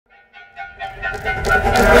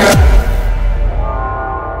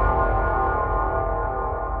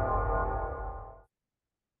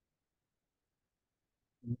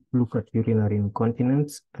look at urinary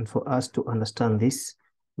incontinence. And for us to understand this,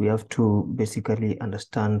 we have to basically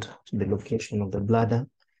understand the location of the bladder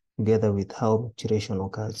together with how maturation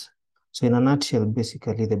occurs. So in a nutshell,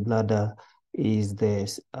 basically the bladder is the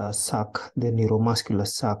sac, the neuromuscular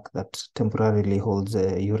sac that temporarily holds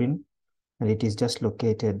urine, and it is just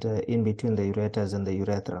located in between the ureters and the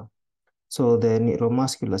urethra. So the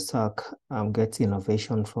neuromuscular sac gets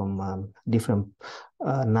innervation from different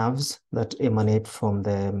nerves that emanate from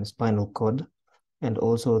the spinal cord, and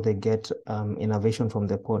also they get innervation from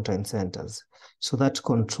the pontine centers. So that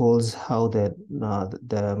controls how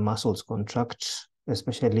the muscles contract,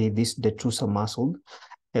 especially this detrusor muscle,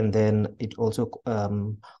 and then it also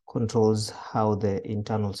controls how the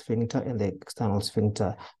internal sphincter and the external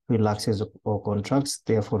sphincter relaxes or contracts,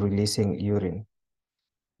 therefore releasing urine.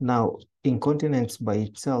 Now, incontinence by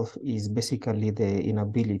itself is basically the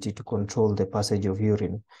inability to control the passage of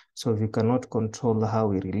urine. So if we cannot control how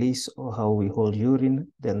we release or how we hold urine,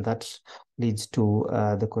 then that leads to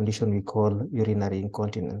the condition we call urinary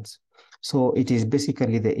incontinence. So it is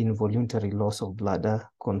basically the involuntary loss of bladder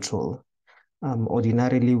control.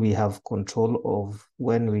 Ordinarily, we have control of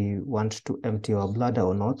when we want to empty our bladder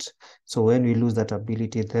or not. So when we lose that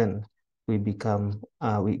ability, then we become,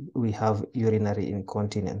 we have urinary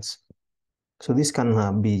incontinence. So this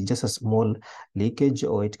can be just a small leakage,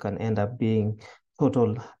 or it can end up being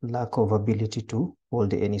total lack of ability to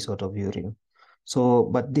hold any sort of urine. So,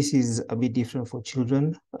 but this is a bit different for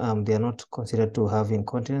children. They are not considered to have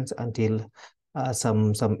incontinence until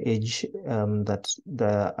some age that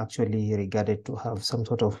they're actually regarded to have some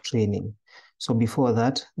sort of training. So before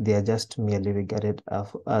that, they are just merely regarded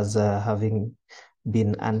as having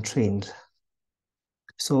been untrained.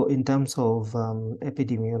 So in terms of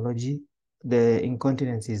epidemiology, the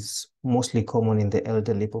incontinence is mostly common in the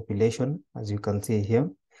elderly population, as you can see here.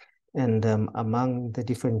 And among the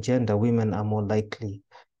different gender, women are more likely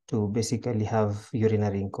to basically have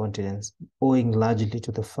urinary incontinence, owing largely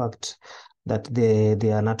to the fact that the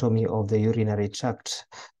anatomy of the urinary tract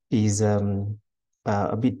is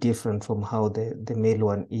a bit different from how the male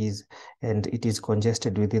one is, and it is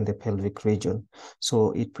congested within the pelvic region.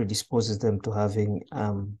 So it predisposes them to having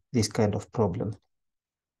this kind of problem.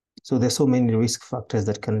 So there's so many risk factors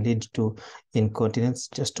that can lead to incontinence.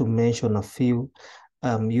 Just to mention a few,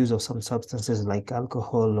 use of some substances like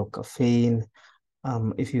alcohol or caffeine,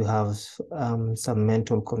 if you have some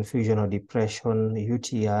mental confusion or depression,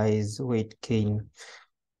 UTIs, weight gain,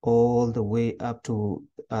 all the way up to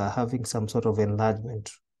having some sort of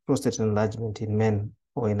enlargement, prostate enlargement in men,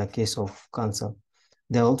 or in a case of cancer.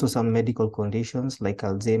 There are also some medical conditions like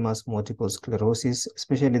Alzheimer's, multiple sclerosis,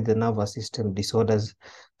 especially the nervous system disorders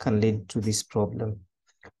can lead to this problem.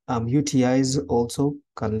 UTIs also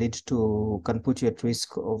can put you at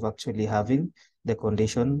risk of actually having the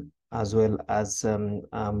condition, as well as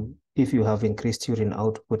if you have increased urine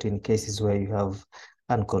output in cases where you have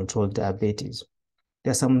uncontrolled diabetes.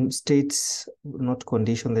 There are some states, not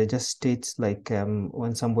condition, they're just states like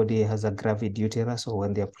when somebody has a gravid uterus or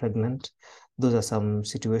when they're pregnant. Those are some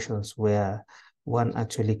situations where one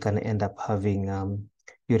actually can end up having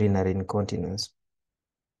urinary incontinence.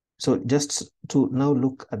 So just to now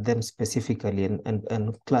look at them specifically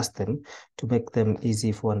and class them to make them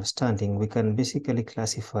easy for understanding, we can basically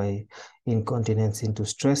classify incontinence into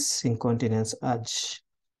stress incontinence, urge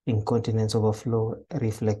incontinence, overflow,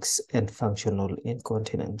 reflex, and functional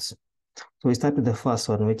incontinence. So we start with the first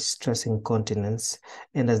one, which is stress incontinence.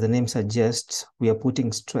 And as the name suggests, we are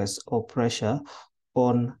putting stress or pressure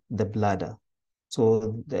on the bladder.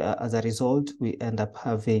 So as a result, we end up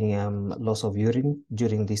having loss of urine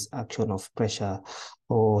during this action of pressure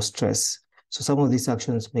or stress. So some of these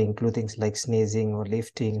actions may include things like sneezing or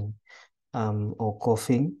lifting or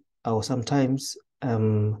coughing, or sometimes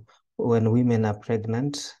when women are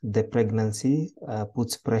pregnant, the pregnancy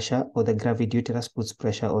puts pressure, or the gravid uterus puts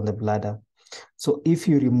pressure on the bladder. So if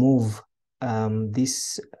you remove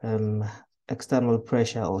this external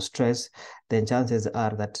pressure or stress, then chances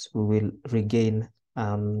are that we will regain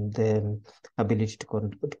the ability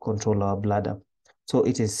to control our bladder. So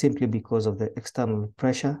it is simply because of the external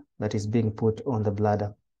pressure that is being put on the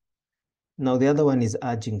bladder. Now, the other one is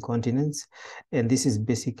urge incontinence, and this is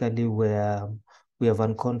basically where we have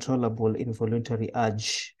uncontrollable involuntary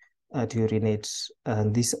urge to urinate,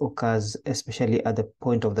 and this occurs especially at the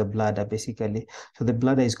point of the bladder, basically. So the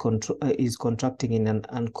bladder is contracting in an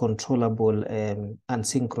uncontrollable,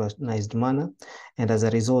 unsynchronized manner, and as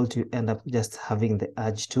a result, you end up just having the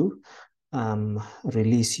urge to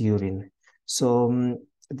release urine. So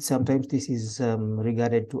sometimes this is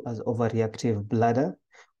regarded to as overreactive bladder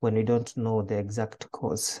when we don't know the exact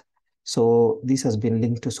cause. So this has been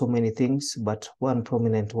linked to so many things, but one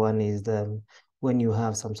prominent one is when you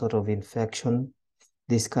have some sort of infection,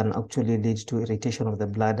 this can actually lead to irritation of the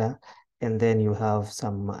bladder, and then you have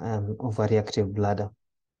some overreactive bladder.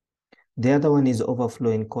 The other one is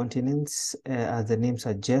overflow incontinence. As the name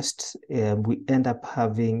suggests, we end up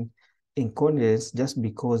having incontinence just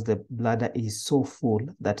because the bladder is so full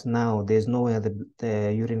that now there's nowhere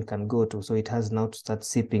the urine can go to. So it has now to start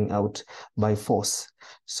seeping out by force.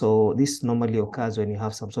 So this normally occurs when you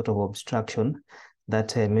have some sort of obstruction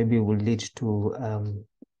that maybe will lead to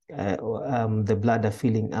the bladder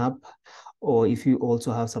filling up, or if you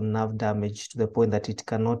also have some nerve damage to the point that it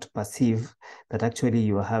cannot perceive that actually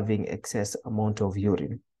you are having excess amount of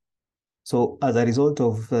urine. So as a result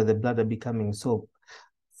of the bladder becoming so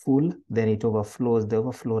full, then it overflows. The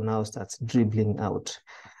overflow now starts dribbling out.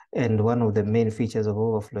 And one of the main features of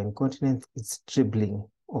overflow incontinence is dribbling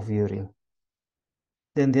of urine.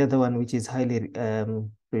 Then the other one, which is highly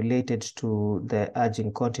related to the urge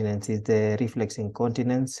incontinence, is the reflex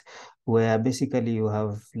incontinence, where basically you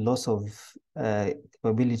have loss of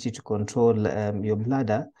ability to control your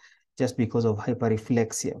bladder just because of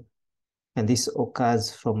hyperreflexia. And this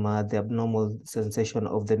occurs from the abnormal sensation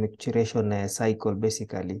of the micturition cycle,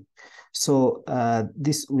 basically. So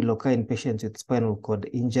this will occur in patients with spinal cord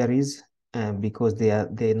injuries because they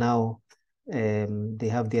have their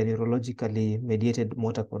neurologically mediated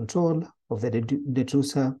motor control of the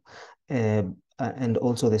detrusor and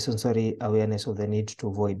also the sensory awareness of the need to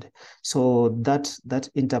void. So that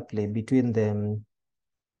interplay between the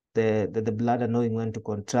bladder knowing when to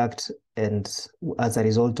contract, and as a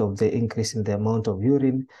result of the increase in the amount of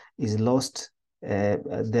urine is lost.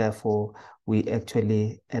 Therefore, we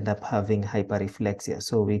actually end up having hyperreflexia.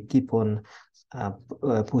 So we keep on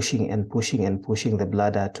pushing and pushing and pushing the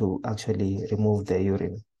bladder to actually remove the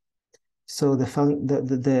urine. So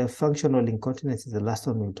the functional incontinence is the last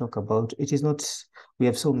one we'll talk about. It is not, we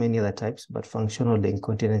have so many other types, but functional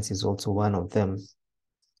incontinence is also one of them.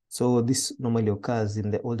 So this normally occurs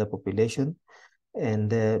in the older population, and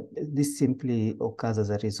this simply occurs as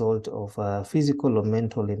a result of physical or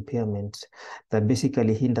mental impairment that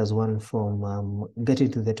basically hinders one from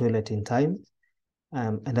getting to the toilet in time.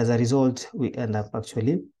 And as a result, we end up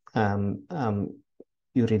actually urinating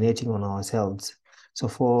on ourselves. So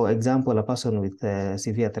for example, a person with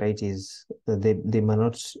severe arthritis, they might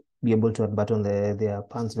not be able to unbutton their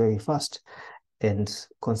pants very fast, and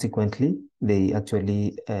consequently, they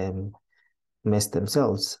actually mess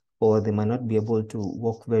themselves, or they might not be able to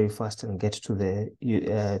walk very fast and get to the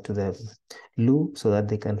loo so that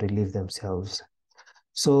they can relieve themselves.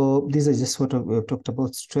 So these are just what we've talked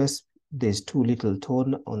about stress. There's too little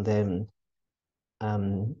tone on them.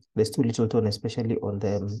 There's too little tone, especially on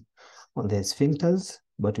the sphincters,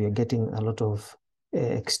 but we are getting a lot of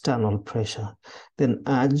external pressure. Then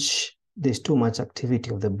urge, there's too much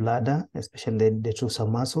activity of the bladder, especially the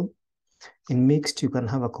detrusor muscle. In mixed, you can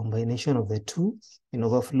have a combination of the two. In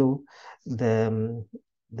overflow, the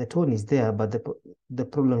tone is there, but the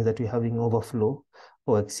problem is that we're having overflow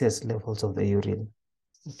or excess levels of the urine.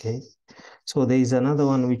 Okay, so there is another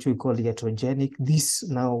one which we call iatrogenic. This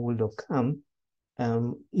now will come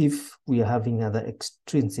if we are having other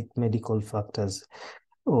extrinsic medical factors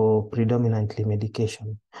or predominantly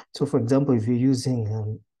medication. So, for example, if you're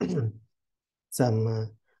using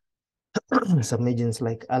some agents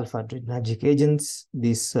like alpha-adrenergic agents,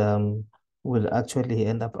 this will actually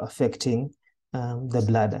end up affecting the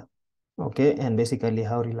bladder, okay? And basically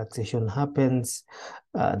how relaxation happens,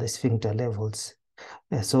 the sphincter levels.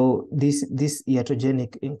 So this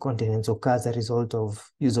iatrogenic incontinence occurs as a result of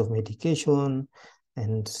use of medication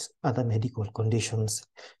and other medical conditions.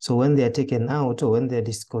 So when they are taken out or when they're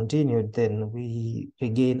discontinued, then we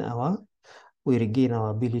regain our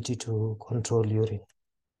ability to control urine.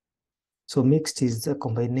 So mixed is a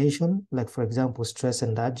combination, like for example, stress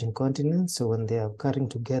and urge incontinence. So when they are occurring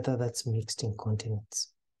together, that's mixed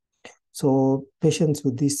incontinence. So patients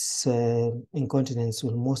with this incontinence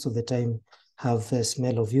will most of the time have a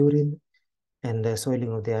smell of urine and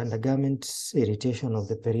soiling of the undergarments, irritation of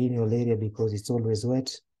the perineal area because it's always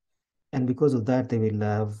wet. And because of that, they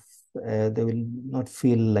will not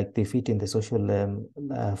feel like they fit in the social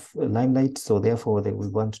limelight. So therefore, they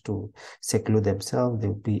will want to seclude themselves. They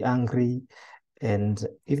will be angry. And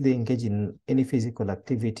if they engage in any physical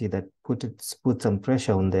activity that put some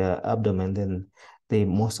pressure on their abdomen, then they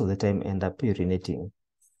most of the time end up urinating.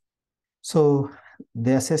 So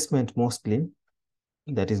the assessment mostly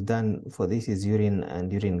that is done for this is urine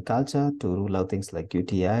and urine culture to rule out things like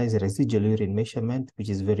UTIs, residual urine measurement, which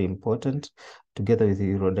is very important, together with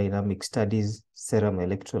urodynamic studies, serum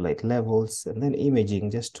electrolyte levels, and then imaging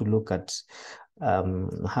just to look at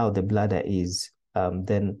how the bladder is.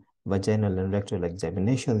 Then vaginal and rectal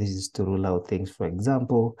examination. This is to rule out things, for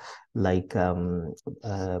example, like an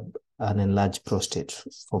enlarged prostate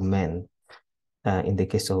for men. In the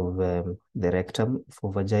case of the rectum,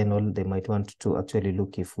 for vaginal, they might want to actually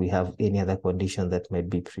look if we have any other condition that might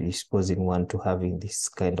be predisposing one to having this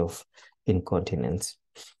kind of incontinence.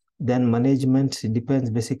 Then management depends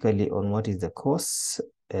basically on what is the cause.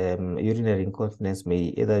 Urinary incontinence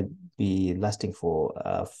may either be lasting for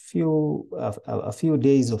a few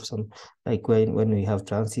days of some, like when we have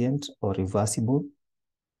transient or reversible.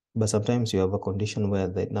 But sometimes you have a condition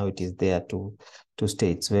where now it is there to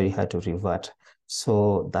stay. It's very hard to revert.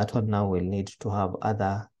 So that one now will need to have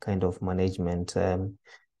other kind of management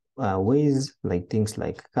ways, like things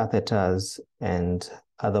like catheters and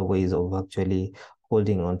other ways of actually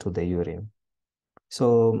holding on to the urine.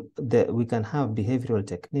 So we can have behavioral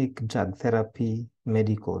technique, drug therapy,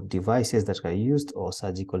 medical devices that are used, or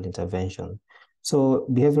surgical intervention. So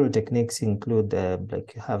behavioral techniques include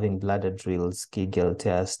like having bladder drills, Kegel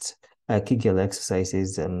tests, Kegel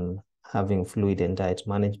exercises, and having fluid and diet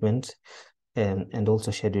management, and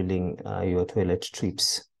also scheduling your toilet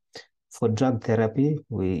trips. For drug therapy,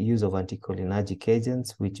 we use of anticholinergic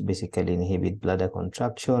agents, which basically inhibit bladder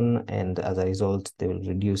contraction, and as a result, they will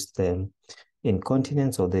reduce the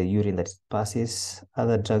incontinence or the urine that it passes.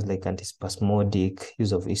 Other drugs like antispasmodic,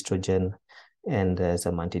 use of estrogen, and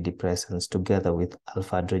some antidepressants together with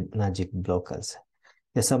alpha-adrenergic blockers.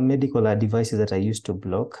 There's some medical devices that are used to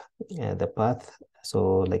block the path.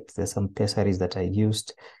 So like there's some pessaries that are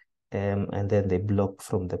used, and then they block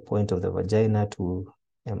from the point of the vagina to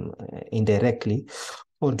indirectly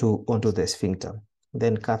onto the sphincter.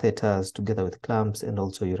 Then catheters together with clamps and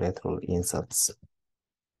also urethral inserts.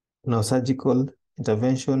 Now, surgical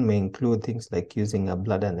intervention may include things like using a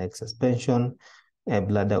bladder neck suspension, a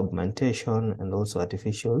bladder augmentation, and also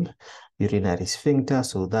artificial urinary sphincter,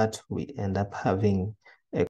 so that we end up having